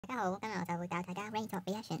大家好，今日我就會教大家 rate of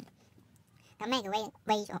reaction。咁咩叫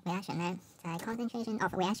rate of reaction 咧？就係 concentration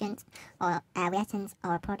of reactions or reactants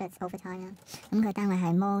or products over time 啦。咁佢單位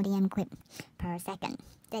係 mol cube per second，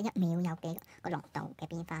 即係1秒有幾個濃度嘅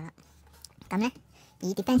變化啦。咁咧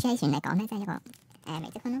以 differentiation 嚟講咧，即係一個微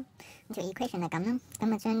積分啦。咁條 equation 係咁啦，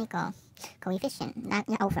咁啊將呢個 coefficient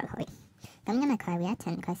一 over 佢。咁因為佢係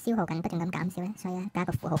reactant， 佢係消耗緊不斷咁減少咧，所以咧加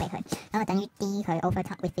個負號俾佢，咁就等於 d 佢 over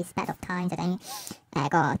time with respect of time 就等於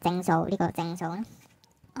個正數呢個正數啦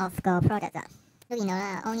of 個 product 啊。都見到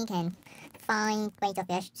啦 ，only can find rate of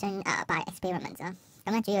reaction by experiment 啦。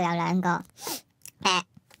咁咧主要有兩個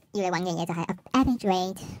要你揾嘅嘢就係 average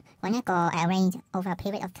rate， 揾一個rate over a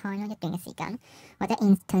period of time 啦，一段嘅時間，或者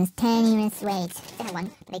instantaneous rate， 即係揾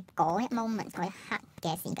你嗰一 moment 嗰一刻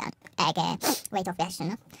嘅時間嘅 rate of reaction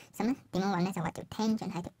啦。咁咧點樣揾咧？就畫條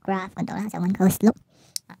tangent 喺條 graph 嗰度啦，就揾嗰個 slope。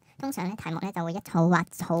通常咧題目咧就會一套畫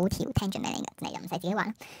好條 tangent 俾你嘅，你又唔使自己畫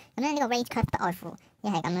啦。咁咧呢個 rate curve 不外乎一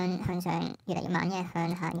係咁樣向上越嚟越慢，一係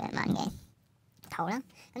向下越嚟越慢嘅圖啦。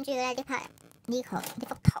咁主要咧呢幅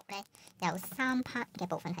圖咧有3 part 嘅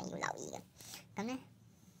部分係要留意嘅。咁咧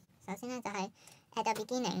首先咧就係 at the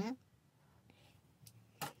beginning 啦，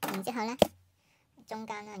然之後咧中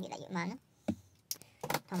間啦越嚟越慢啦，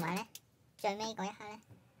同埋咧最尾嗰一刻咧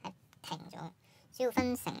係停咗，主要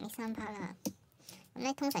分成呢3 part 啦。咁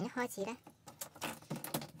咧通常一開始咧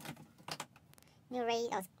呢個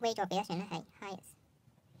rate of reaction 咧係 highest，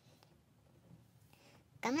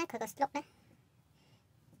 咁咧佢個 slope 咧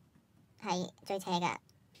係最斜嘅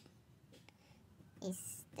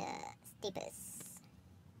is the steepest。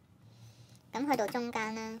咁去到中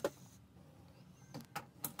間啦，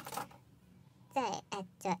即係 at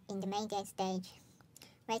the intermediate stage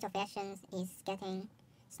rate of reactions is getting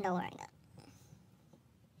slower 嘅。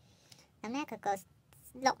咁咧佢個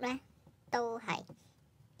slope 咧都係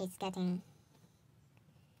is getting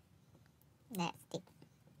less steep。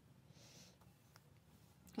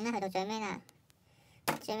咁咧去到最尾啦，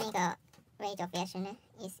最尾個 rate of reaction 咧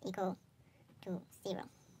is equal to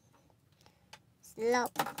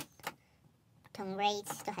 0。slope 同 rate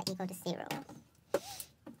都係 equal to 0。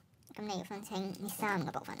咁你要分清呢3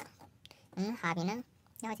個部分啦。咁下邊咧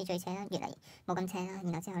一開始最斜啦，越嚟冇咁斜啦，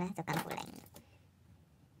然後之後咧就近乎0。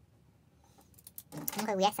咁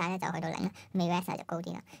佢 react 晒咧就去到0啦，未 react 晒就高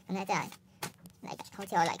啲啦。咁咧即係好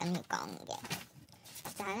似我嚟緊要講嘅，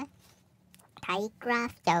就係咧睇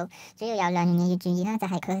graph 就主要有2樣嘢要注意啦，就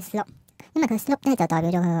係佢嘅 slope， 因為佢 slope 咧就代表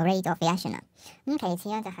咗佢個 rate of reaction 啦。咁其次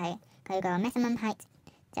咧就係佢個 maximum height，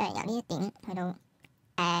 即係由呢一點去到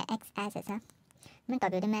x-axis 啦。咁代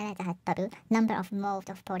表啲咩咧？就係代表 number of moles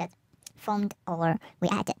of product formed or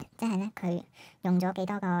reacted， 即係咧佢用咗幾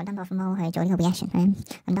多個 number of mole 去做呢個 reaction 咧，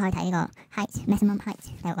咁都可以睇呢個 height maximum height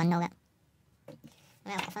嚟揾到嘅。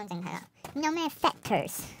咁又嚟翻正題啦。咁有咩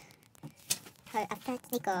factors 去 affect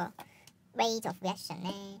呢個 rate of reaction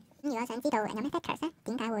咧？咁如果想知道有咩 factors 咧，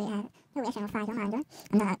點解會呢個 reaction 快咗慢咗，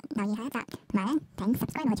咁就留意下一集，同埋咧請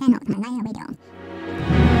subscribe 我 channel 同埋 like 呢個 video。